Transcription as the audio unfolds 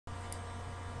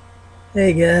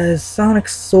Hey guys,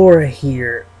 Sonicsora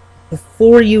here.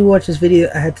 Before you watch this video,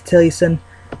 I have to tell you something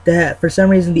that for some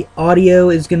reason the audio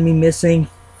is going to be missing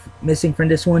from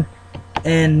this one,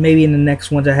 and maybe in the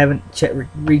next ones. I haven't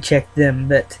rechecked them,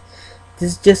 but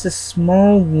this is just a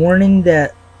small warning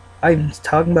that I'm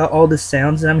talking about all the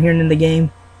sounds that I'm hearing in the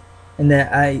game, and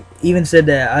that I even said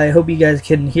that I hope you guys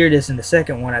couldn't hear this in the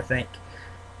second one, I think.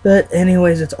 But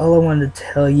anyways, that's all I wanted to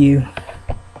tell you.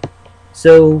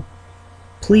 So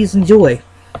please enjoy.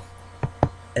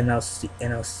 And I'll see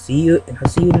you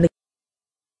in the.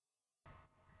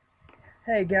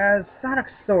 Hey guys,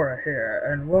 Sonicsora here,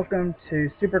 and welcome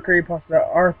to Super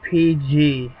Creepypasta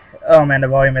RPG. Oh man, the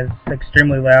volume is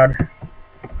extremely loud.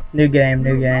 New game.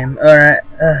 Alright.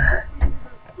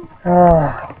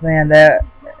 Oh man, I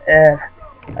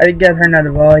gotta turn down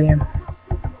the volume.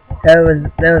 That was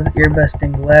ear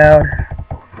busting loud.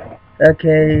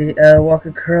 Okay, walk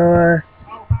across.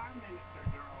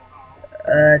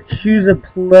 Choose a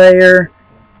player.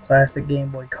 Classic Game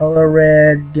Boy Color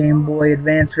Red, Game Boy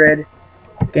Advance Red,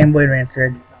 Game Boy Advance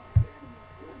Red.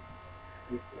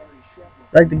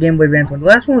 Like the Game Boy Advance one. The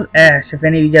last one was Ash, if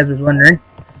any of you guys was wondering.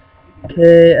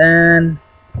 Okay, and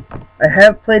I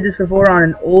have played this before on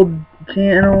an old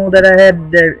channel that I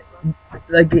had there.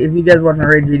 Like, if you guys watch my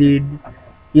raid video,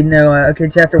 you'd know. Okay,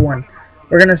 chapter 1.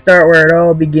 We're gonna start where it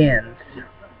all begins.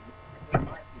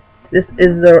 This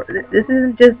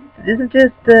isn't just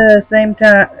the same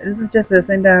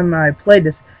time I played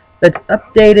this, but it's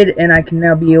updated, and I can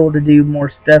now be able to do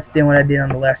more stuff than what I did on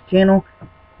the last channel.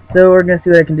 So we're gonna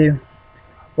see what I can do.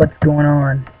 What's going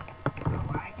on?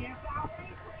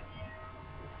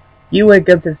 You wake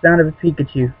up to the sound of a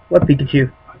Pikachu. What Pikachu?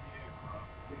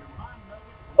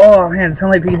 Oh man, it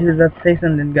sounded like Pikachu was about to say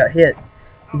something and got hit.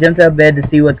 He jumps out of bed to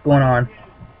see what's going on.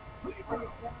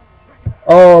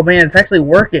 Oh man, it's actually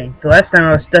working. The last time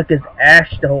I was stuck as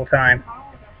Ash the whole time.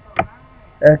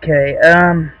 Okay,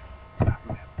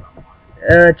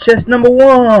 chest number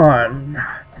 1.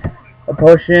 A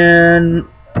potion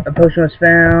was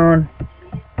found.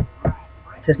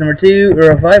 Chest number 2, a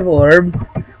revival herb.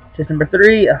 Chest number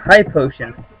 3, a high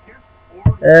potion.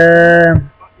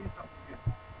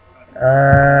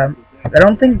 I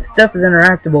don't think stuff is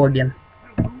interactable again.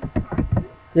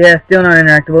 Yeah, still not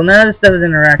interactable. None of the stuff is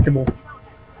interactable.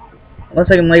 Unless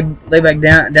I can lay back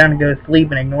down and go to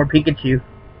sleep and ignore Pikachu. Is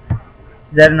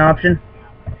that an option?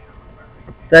 Do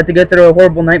I have to go through a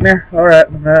horrible nightmare? Alright,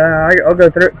 I'll go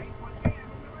through it.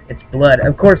 It's blood.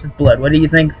 Of course it's blood. What do you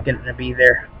think is going to be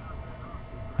there?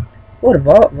 What? I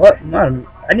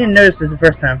didn't notice this the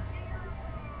first time.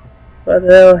 What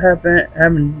the hell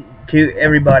happened to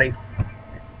everybody?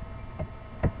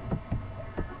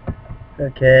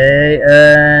 Okay,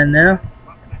 no.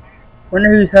 Wonder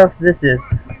whose house this is.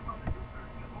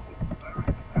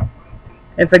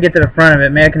 If I get to the front of it,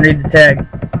 maybe I can read the tag.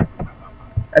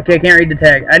 Okay, I can't read the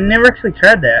tag. I never actually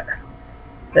tried that.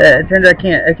 It turns out I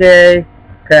can't. Okay.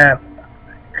 Crap.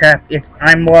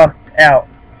 I'm locked out.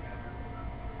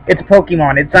 It's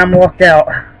Pokemon. I'm locked out.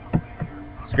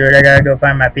 Screw it, I gotta go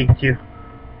find my Pikachu.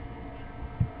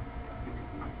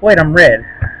 Wait, I'm red.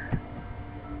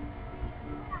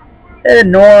 Head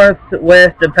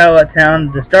northwest of Pallet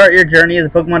Town to start your journey as a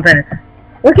Pokemon trainer.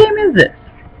 What game is this?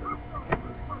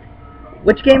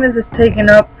 Which game is this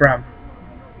taken up from?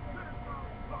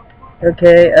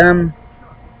 Okay,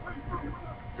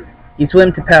 you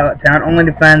swim to Pallet Town only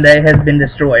to find that it has been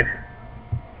destroyed.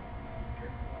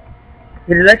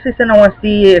 There's actually something I want to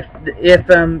see if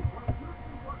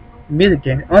music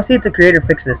change. I want to see if the creator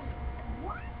fixed this.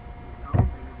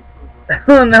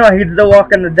 Oh no, I can still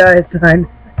walk on the die sign.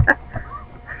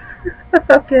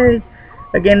 Okay,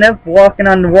 again, enough walking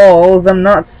on the walls. I'm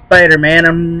not Spider-Man,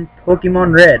 I'm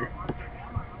Pokemon Red.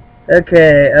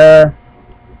 Okay,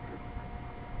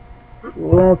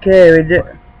 okay,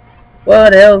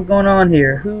 what the hell's going on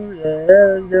here? Who the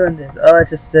hell is doing this? Oh, I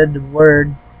just said the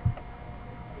word.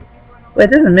 Wait,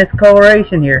 there's a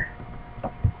miscoloration here.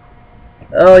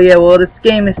 Oh yeah, well this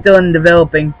game is still in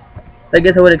developing. So I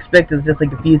guess I would expect it's just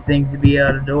like a few things to be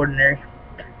out of the ordinary.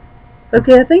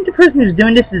 Okay, I think the person who's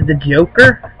doing this is the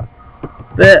Joker,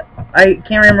 but I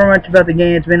can't remember much about the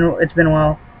game. It's been a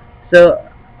while, so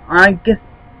I guess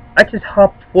I just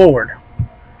hopped forward.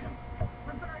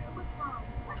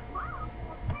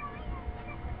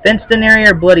 Fenced in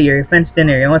area or bloody area? Fenced in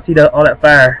area. I want to see all that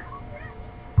fire.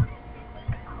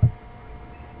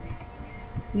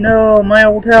 No, my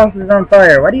old house is on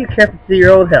fire. Why do you care to see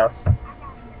your old house?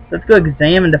 Let's go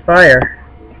examine the fire.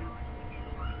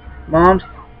 Mom's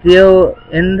still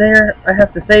in there? I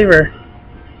have to save her.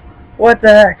 What the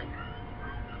heck?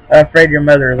 I'm afraid your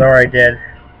mother is already dead.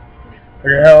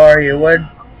 Where the hell are you? What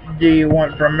do you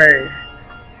want from me?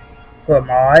 Who am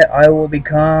I will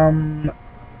become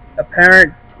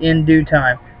apparent in due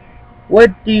time.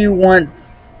 What do you want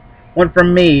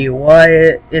from me?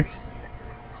 Why, it's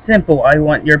simple. I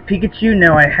want your Pikachu,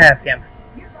 now I have him.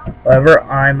 However,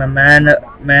 I'm a man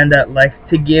that likes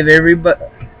to give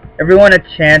everyone a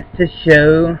chance to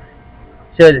show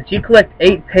this. You collect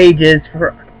 8 pages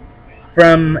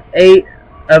from 8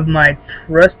 of my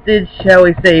trusted, shall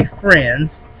we say, friends.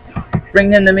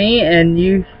 Bring them to me, and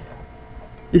you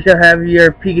shall have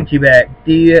your Pikachu back.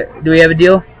 Do we have a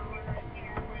deal?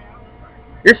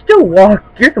 You're still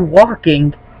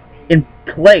walking in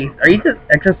place. Are you just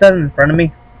exercising in front of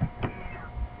me?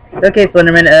 Okay,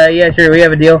 Slenderman. Yeah, sure. We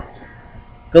have a deal.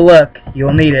 Good luck.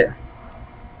 You'll need it.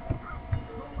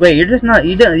 Wait, you're just not.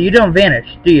 You don't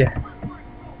vanish, do you?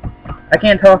 I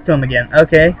can't talk to him again.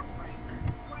 Okay.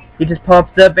 He just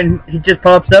pops up,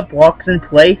 walks in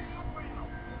place.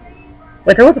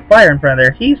 Wait, there was a fire in front of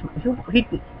there. He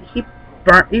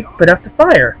put out the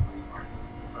fire.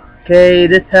 Okay,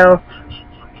 this house.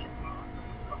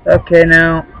 Okay,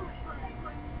 now.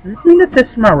 Does this mean that this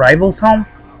is my rival's home?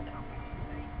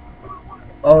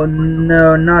 Oh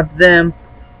no, not them.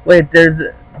 Wait,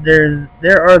 where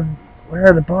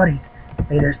are the bodies?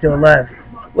 Hey, they're still alive.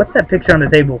 What's that picture on the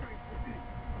table?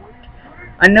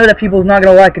 I know that people's not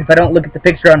gonna like it if I don't look at the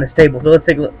picture on this table, so let's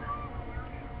take a look.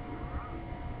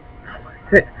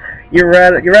 You're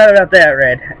right about that,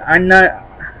 Red. I'm not.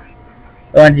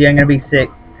 Oh, gee, I'm gonna be sick.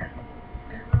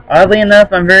 Oddly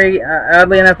enough, I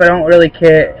don't really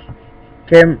care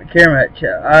much.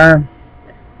 I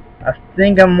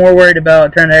think I'm more worried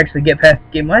about trying to actually get past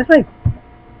the game. Why is my...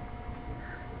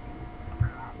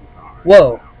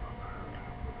 Whoa.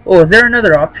 Oh, is there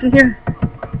another option here?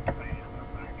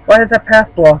 Why is that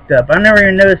path blocked up? I never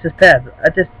even noticed this path. I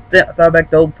just thought back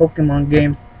to old Pokemon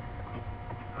games.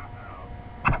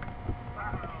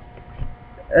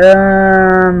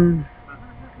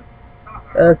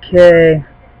 Okay.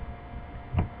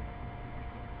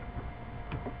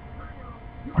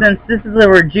 Since this is a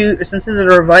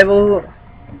revival.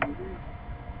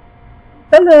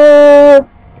 Hello.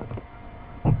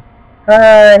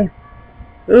 Hi.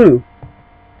 Ooh.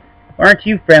 Aren't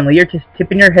you friendly? You're just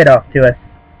tipping your head off to us.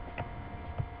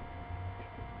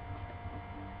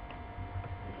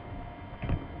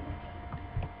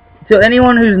 So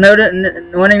anyone who's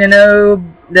wanting to know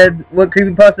what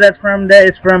Creepypasta that's from, that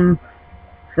is from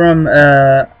I'm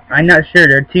not sure.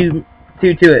 There are two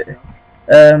to it.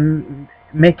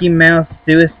 Mickey Mouse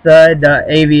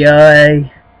Suicide.avi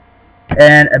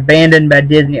and Abandoned by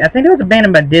Disney. I think it was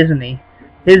abandoned by Disney.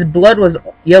 His blood was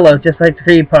yellow, just like the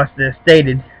Creepypasta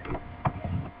stated.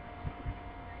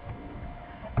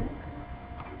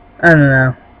 I don't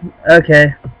know.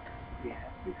 Okay.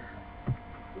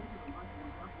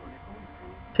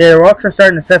 Okay, the rocks are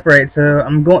starting to separate, so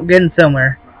I'm getting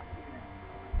somewhere.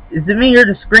 Does it mean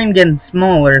your screen getting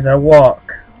smaller as I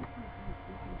walk?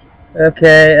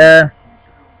 Okay,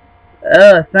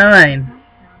 oh, sign.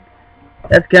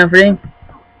 That's comforting.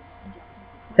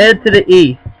 Head to the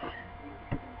east.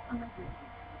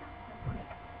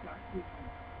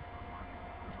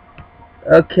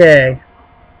 Okay.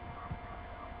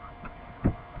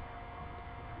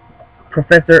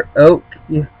 Professor Oak,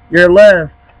 you're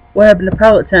alive. What happened to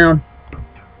Pallet Town?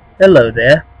 Hello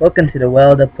there. Welcome to the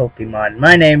world of Pokemon.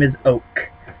 My name is Oak.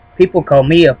 People call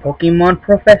me a Pokemon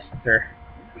professor.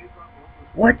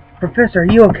 What? Professor, are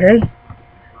you okay?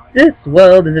 This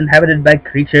world is inhabited by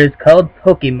creatures called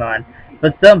Pokemon.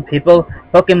 For some people,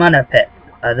 Pokemon are pets.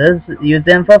 Others use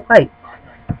them for fights.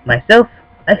 Myself,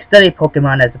 I study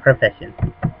Pokemon as a profession.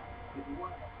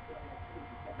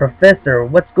 Professor,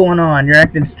 what's going on? You're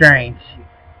acting strange.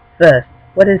 First,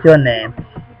 what is your name?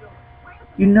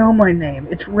 You know my name.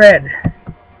 It's Red.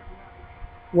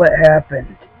 What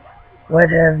happened? What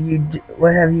have you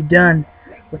done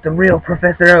with the real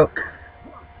Professor Oak?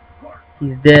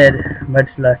 He's dead, much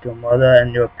like your mother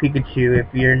and your Pikachu if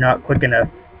you're not quick enough.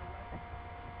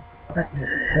 What the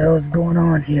hell is going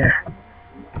on here?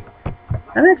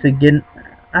 I actually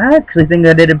think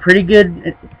I did a pretty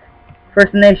good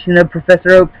impersonation of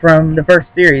Professor Oak from the first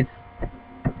series.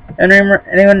 And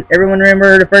everyone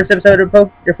remember the first episode of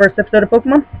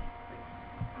Pokemon?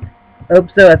 I hope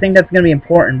so. I think that's gonna be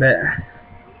important, but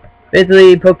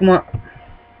basically Pokeball?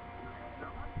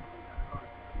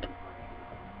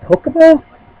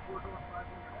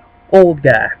 Old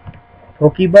guy.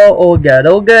 Pokeball, old guy. The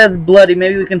old guy's bloody.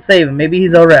 Maybe we can save him. Maybe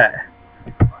he's alright.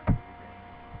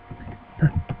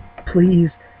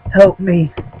 Please help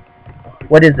me.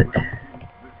 What is it?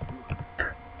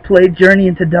 Play Journey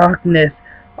into Darkness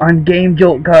on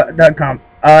GameJolt.com.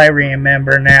 I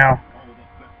remember now.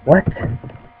 What?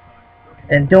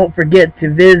 And don't forget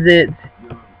to visit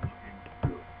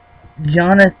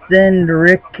Jonathan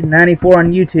Rick 94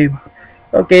 on YouTube.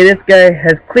 Okay, this guy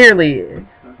has clearly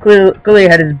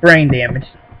had his brain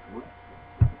damaged.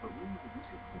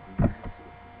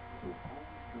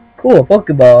 Cool,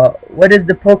 Pokeball. What is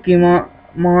the Pokemon?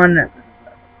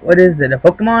 What is it? A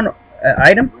Pokemon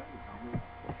item?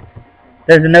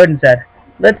 There's a note inside.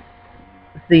 Let's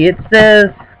see. It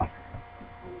says,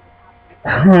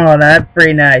 "Oh, that's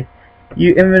pretty nice.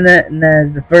 You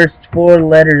emphasize the first four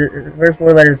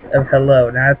letters of hello."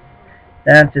 Now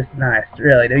that's just nice,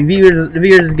 really. The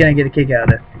viewers is gonna get a kick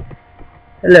out of this.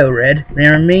 Hello, Red.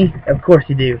 Remember me? Of course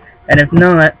you do. And if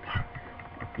not,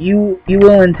 you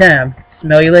will in time.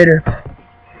 Smell you later.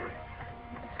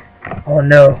 Oh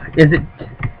no, is it?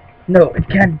 No, it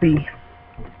can't be.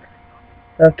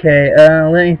 Okay,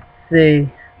 let me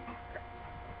see.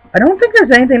 I don't think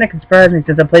there's anything that can surprise me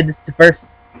since I played this the first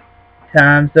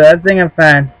time, so I think I'm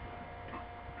fine.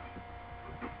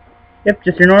 Yep,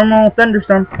 just your normal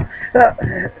thunderstorm.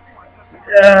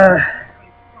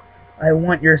 I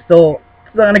want your soul.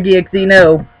 Sonic EXE,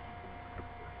 no.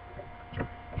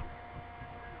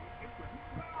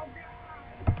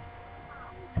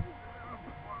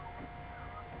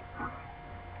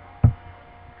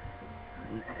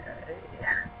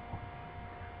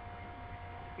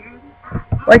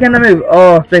 Why can't I move?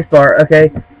 Oh, spacebar.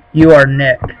 Okay, you are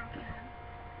next.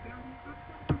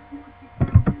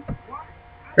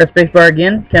 Press spacebar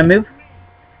again. Can I move?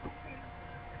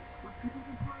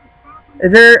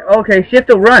 Is there? Okay, shift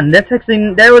to run. That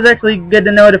was actually good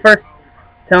to know the first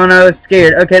time I was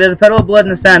scared. Okay, there's a Petal of Blood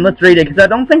in the sign. Let's read it, because I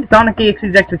don't think Sonic EXE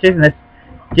is actually chasing this.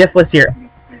 Jeff was here.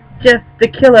 Jeff the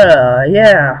Killer.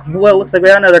 Yeah. Well, looks like we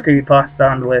got another creepypasta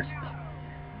on the list.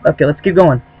 Okay, let's keep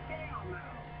going.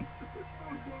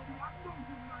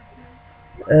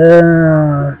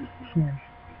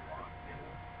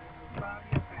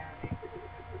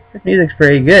 This music's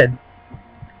pretty good.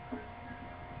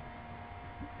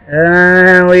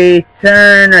 We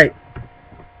turn right.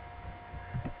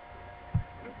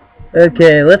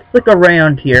 Okay, let's look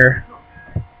around here.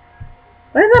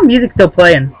 Why is that music still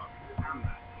playing?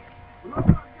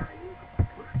 Oh,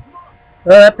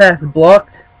 that path is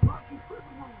blocked.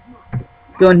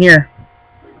 Let's go in here.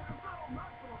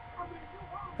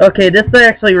 Okay, this I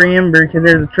actually remember because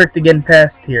there's a trick to getting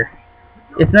past here.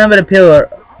 It's not but a pillar.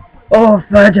 Oh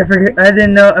fudge! I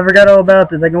didn't know. I forgot all about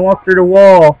this. I can walk through the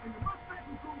wall.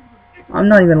 I'm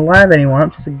not even alive anymore. I'm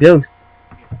just a ghost.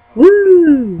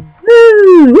 Woo!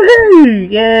 Woo! Woo!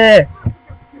 Yeah!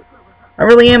 I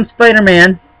really am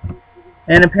Spider-Man,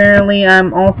 and apparently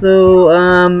I'm also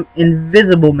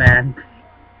Invisible Man.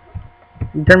 I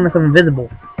can turn myself invisible.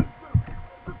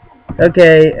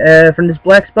 Okay, from this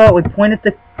black spot, we point at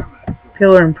the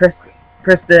pillar and press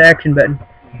the action button.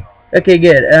 Okay,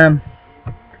 good.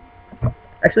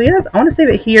 Actually, yes, I want to save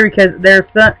it here because there's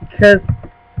some.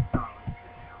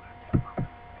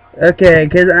 Okay,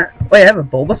 wait, I have a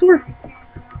Bulbasaur?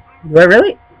 Do I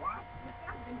really?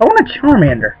 I want a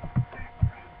Charmander.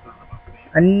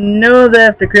 I know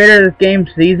that if the creator of this game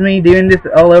sees me doing this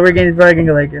all over again, he's probably gonna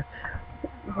go like,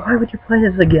 "Why would you play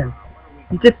this again?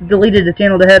 You just deleted the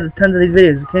channel that had tons of these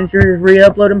videos. Can't you just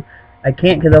re-upload them?" I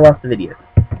can't because I lost the videos.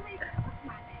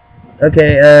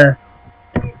 Okay,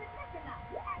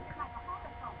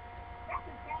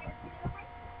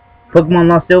 Pokemon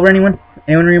Lost Silver, anyone?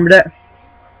 Anyone remember that?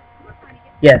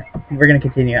 Yeah, we're gonna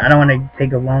continue. I don't want to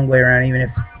take a long way around, even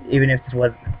if this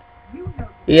wasn't.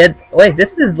 Yeah, wait,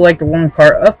 this is like the long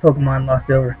part of Pokemon Lost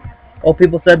Silver. Old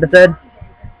people side by side.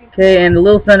 Okay, and the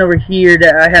little sign over here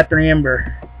that I have to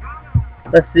remember.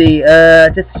 Let's see,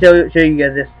 just to show you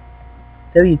guys this.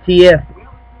 WTF.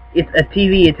 It's a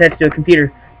TV attached to a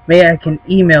computer. Maybe I can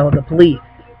email the police.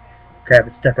 Crap,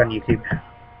 it's stuck on YouTube.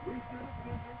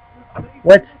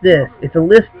 What's this? It's a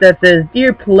list that says,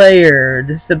 "Dear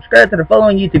player, subscribe to the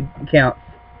following YouTube accounts.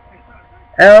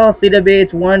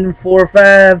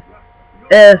 LCWH145,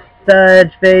 S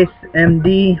Sideface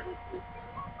MD,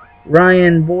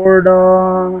 Ryan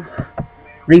Bordaw,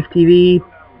 Reef TV,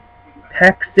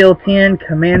 Paxil10,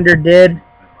 Commander Dead,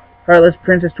 Heartless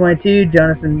Princess 22,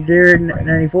 Jonathan Jared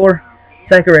 94,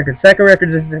 Psycho Records. Psycho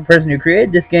Records is the person who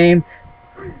created this game.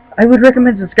 I would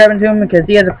recommend subscribing to him because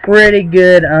he has a pretty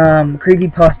good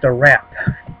creepypasta rap.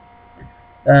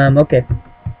 Okay.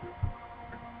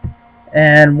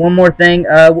 And one more thing,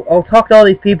 I'll talk to all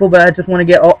these people, but I just want to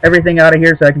get everything out of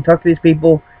here so I can talk to these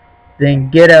people, then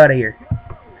get out of here.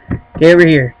 Get over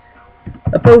here.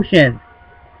 A potion.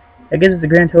 I guess it's a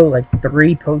grand total of like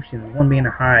 3 potions, one being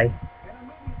a high.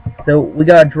 So we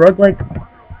got a drug like...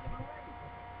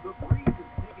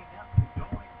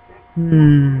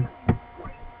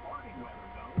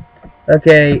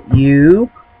 Okay, you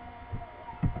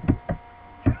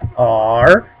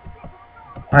are...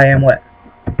 I am what?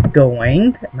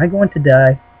 Going? Am I going to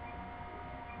die?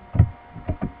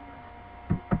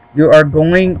 You are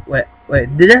going...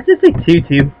 Wait, did I just say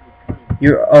tutu?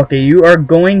 Okay, you are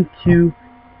going to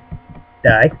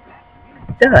die.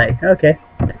 Die, okay.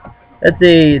 Let's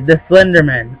see, the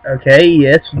Slenderman. Okay,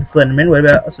 yes, the Slenderman. What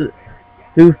about...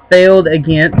 who failed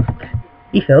against...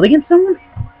 He failed against someone?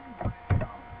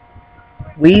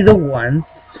 We the ones...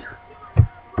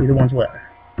 We the ones what?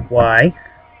 Why?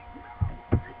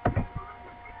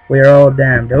 We're all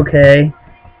damned. Okay.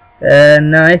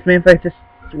 Nice. Man, if I just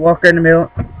walk right in the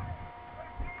middle.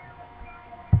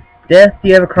 Death,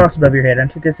 you have a cross above your head. I'm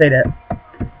just gonna say that.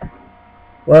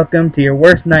 Welcome to your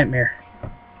worst nightmare.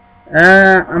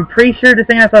 I'm pretty sure the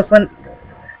thing I saw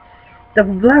the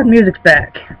loud music's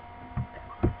back.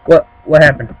 What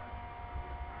happened?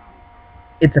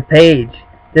 It's a page.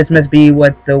 This must be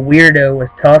what the weirdo was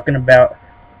talking about.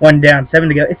 1 down, 7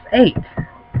 to go. It's 8.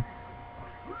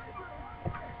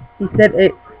 He said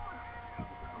 8.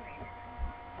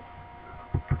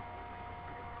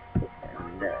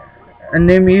 A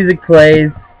new music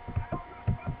plays.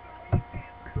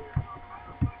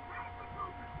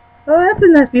 Oh, that's a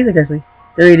nice music, actually.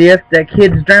 WDF, that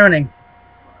kid's drowning.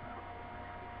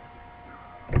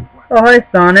 Oh, hi,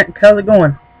 Sonic. How's it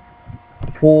going?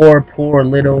 Poor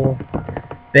little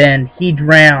Ben. He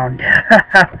drowned. Ha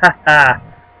ha ha ha.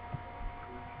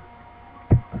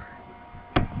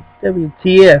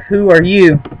 WTF, who are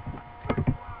you?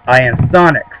 I am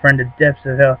Sonic, friend of depths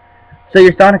of hell. So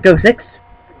you're Sonic 06?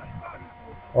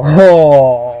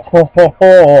 Oh, ho ho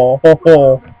ho ho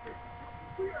ho.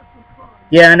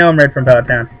 Yeah, I know I'm Red from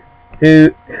Powdertown.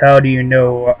 How do you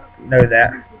know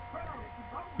that?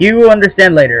 You will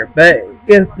understand later, but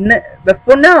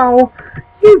for now,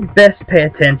 you best pay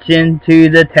attention to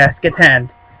the task at hand.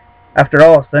 After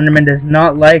all, Slenderman does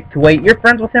not like to wait. You're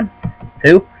friends with him?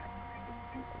 Who?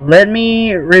 Let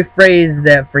me rephrase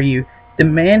that for you. The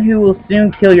man who will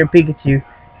soon kill your Pikachu.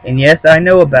 And yes, I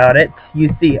know about it.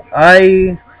 You see,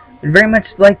 I would very much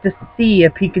like to see a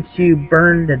Pikachu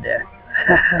burn to death.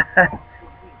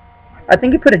 I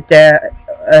think you put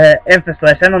a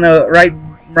emphasis. I don't know, right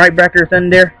bracket or something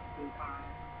there.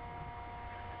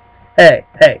 Hey,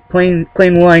 clean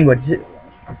language.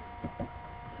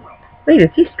 Wait,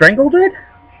 is he strangled, Red?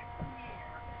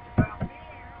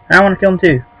 I want to kill him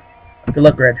too. Good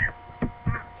luck, Red.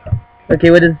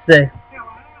 Okay, what does it say?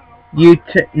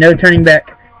 No turning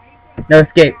back. No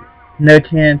escape. No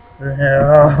chance.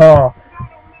 What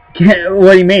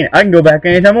do you mean? I can go back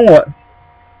anytime I want.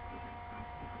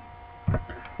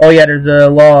 Oh yeah, there's a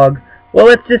log. Well,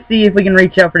 let's just see if we can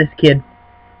reach out for this kid.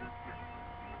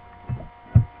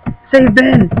 Save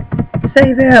Ben!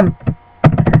 Save him!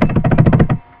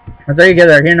 I thought you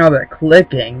guys are hearing all that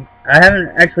clicking. I haven't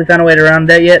actually found a way around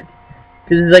that yet.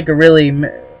 Because it's like a really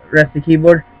rusty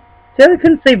keyboard. See how I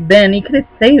couldn't save Ben? He could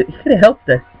have helped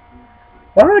us.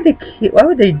 Why would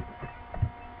they...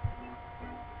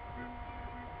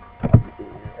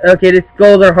 Okay, the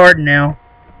skulls are hard now.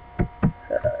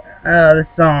 This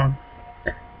song.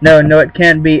 No, it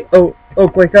can't be. Oak,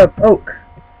 wake up, Oak.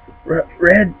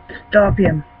 Red, stop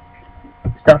him.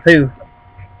 Stop who?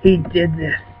 He did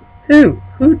this. Who?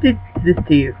 Who did this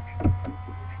to you?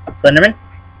 Slenderman?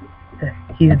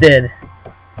 He's dead.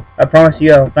 I promise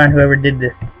you I'll find whoever did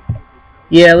this.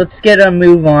 Yeah, let's get a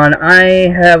move on. I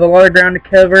have a lot of ground to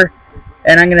cover,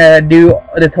 and I'm gonna do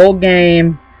this whole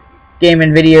game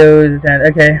and videos, and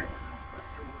okay.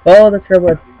 Oh, that's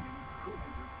what.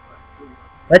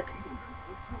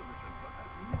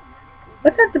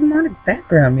 What's that demonic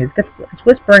background music? It's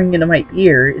whispering into my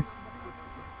ear.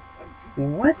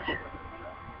 What?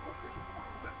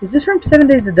 Is this from 7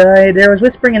 Days to Die? There was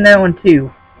whispering in that one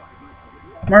too.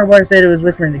 Markiplier said it was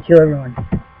whispering to kill everyone.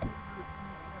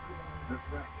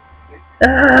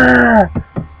 Ah!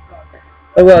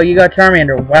 Oh well, you got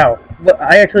Charmander. Wow.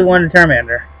 I actually wanted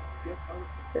Charmander.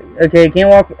 Okay, can't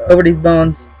walk over these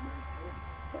bones.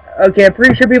 Okay, I'm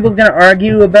pretty sure people's gonna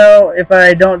argue about if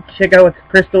I don't check out what the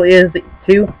crystal is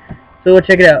too. So we'll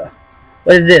check it out.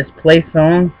 What is this? Play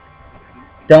song?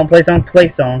 Don't play song,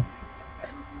 play song.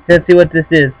 Let's see what this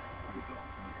is.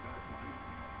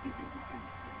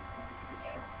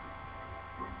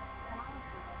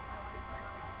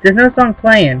 There's no song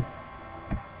playing.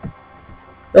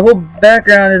 The whole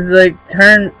background is like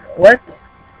what?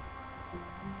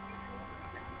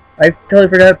 I totally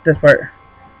forgot this part.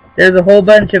 There's a whole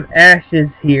bunch of ashes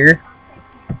here.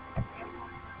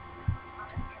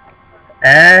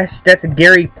 Ash, that's a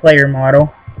Gary player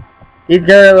model. These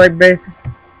guys are like basic.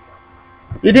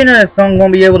 You do know this song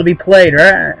won't be able to be played,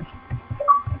 right?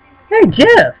 Hey,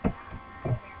 Jeff!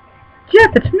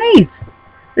 Jeff, it's me!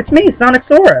 It's me,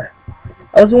 Sonicsora!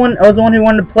 I was the one who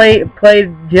wanted to play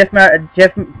Jeff,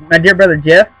 my dear brother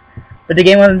Jeff, but the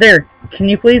game wasn't there. Can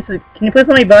you please let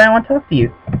me by? I want to talk to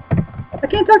you. I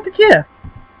can't talk to Jeff.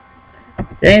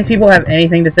 Do any people have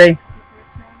anything to say?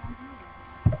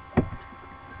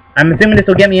 I'm assuming this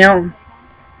will get me out.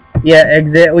 Yeah,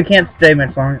 exit. We can't stay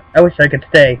much longer. I wish I could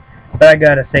stay, but I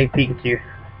gotta save Pikachu.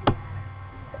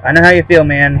 I know how you feel,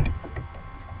 man.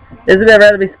 Basically, I'd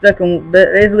rather be stuck in.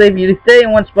 Basically, if you stay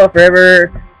in one spot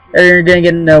forever, you're gonna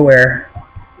get nowhere.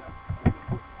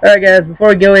 Alright, guys. Before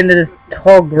we go into this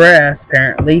tall grass,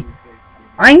 apparently,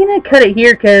 I'm gonna cut it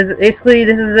here because basically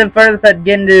this is the farthest I'd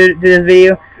get into this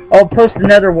video. I'll post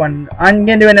another one. I'm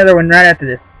gonna do another one right after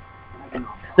this.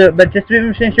 So, but just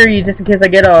to be sure, just in case I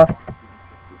get off.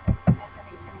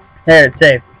 There, it's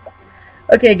safe.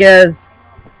 Okay, guys.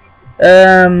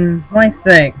 Let me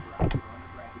think.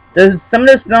 Some of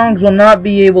those songs will not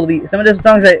be able to be. Some of those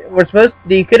songs that were supposed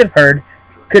that you could have heard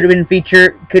could have been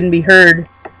featured, couldn't be heard.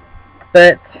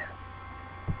 But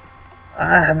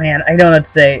man, I don't know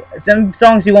what to say. Some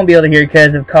songs you won't be able to hear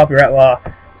because of copyright law.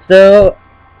 So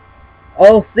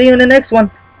I'll see you in the next one.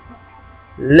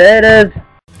 Let us